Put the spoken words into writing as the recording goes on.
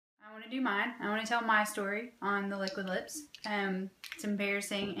want to do mine. I want to tell my story on the liquid lips. It's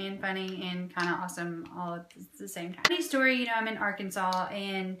embarrassing and funny and kind of awesome all at the same time. Funny story, you know, I'm in Arkansas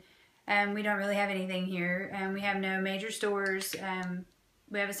and we don't really have anything here. We have no major stores.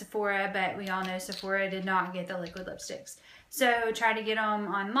 We have a Sephora, but we all know Sephora did not get the liquid lipsticks. So tried to get them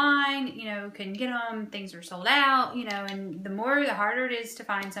online, you know, couldn't get them. Things were sold out, you know, and the harder it is to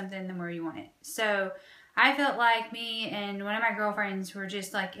find something, the more you want it. So I felt like me and one of my girlfriends were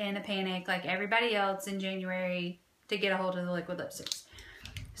just like in a panic like everybody else in January to get a hold of the liquid lipsticks.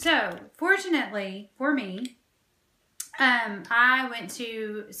 So fortunately for me, I went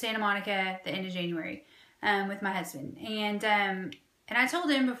to Santa Monica at the end of January with my husband. And I told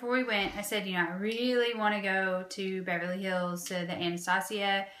him before we went, I said, you know, I really want to go to Beverly Hills to the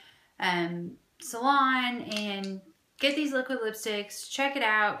Anastatia salon and get these liquid lipsticks, check it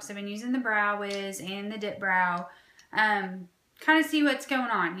out, because I've been using the Brow Wiz and the Dip Brow. Kind of see what's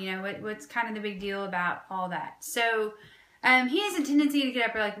going on, you know, what's kind of the big deal about all that. So he has a tendency to get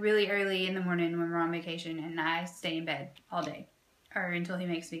up like really early in the morning when we're on vacation, and I stay in bed all day or until he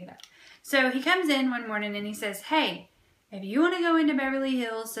makes me get up. So he comes in one morning and he says, hey, if you want to go into Beverly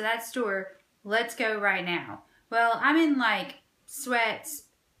Hills to that store, let's go right now. Well, I'm in like sweats,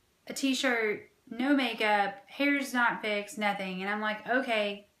 a t-shirt, no makeup, hair's not fixed, nothing. And I'm like,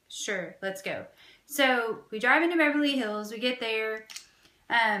 okay, sure, let's go. So we drive into Beverly Hills, we get there.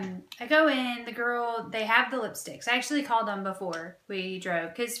 I go in, they have the lipsticks. I actually called them before we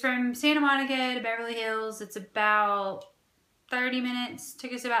drove, because from Santa Monica to Beverly Hills, it's about 30 minutes.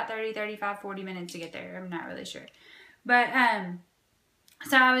 Took us about 30, 35, 40 minutes to get there. I'm not really sure. But,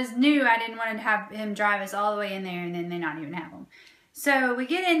 so I was new. I didn't want to have him drive us all the way in there and then they not even have them. So we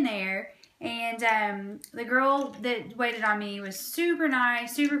get in there, and the girl that waited on me was super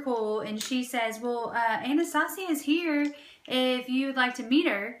nice, super cool. And she says, well, Anastasia is here if you'd like to meet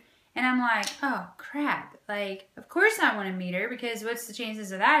her. And I'm like, oh, crap. Like, of course I want to meet her, because what's the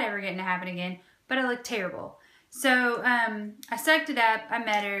chances of that ever getting to happen again? But I look terrible. So I sucked it up. I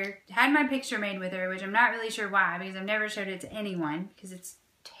met her, had my picture made with her, which I'm not really sure why, because I've never showed it to anyone, because it's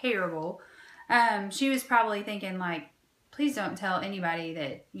terrible. She was probably thinking, like, please don't tell anybody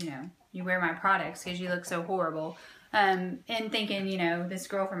that, you know, you wear my products because you look so horrible. And thinking, you know, this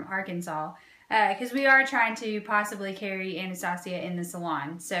girl from Arkansas, because we are trying to possibly carry Anastatia in the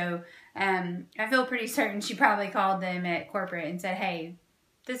salon. So I feel pretty certain she probably called them at corporate and said, hey,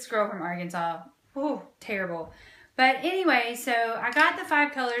 this girl from Arkansas, oh, terrible. But anyway, so I got the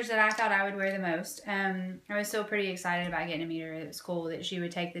 5 colors that I thought I would wear the most. I was still pretty excited about getting to meet her. It was cool that she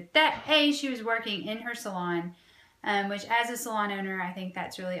would take she was working in her salon, which as a salon owner, I think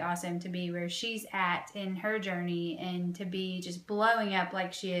that's really awesome to be where she's at in her journey and to be just blowing up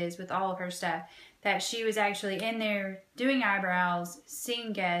like she is with all of her stuff. That she was actually in there doing eyebrows,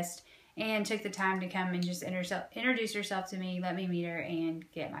 seeing guests, and took the time to come and just introduce herself to me, let me meet her, and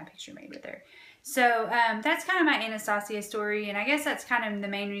get my picture made with her. So that's kind of my Anastasia story, and I guess that's kind of the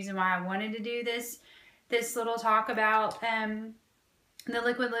main reason why I wanted to do this little talk about the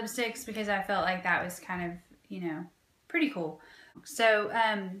liquid lipsticks, because I felt like that was kind of, you know, pretty cool. So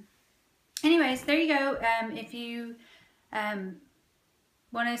anyways, there you go. If you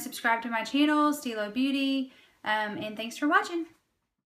want to subscribe to my channel, Stilo Beauty, and thanks for watching.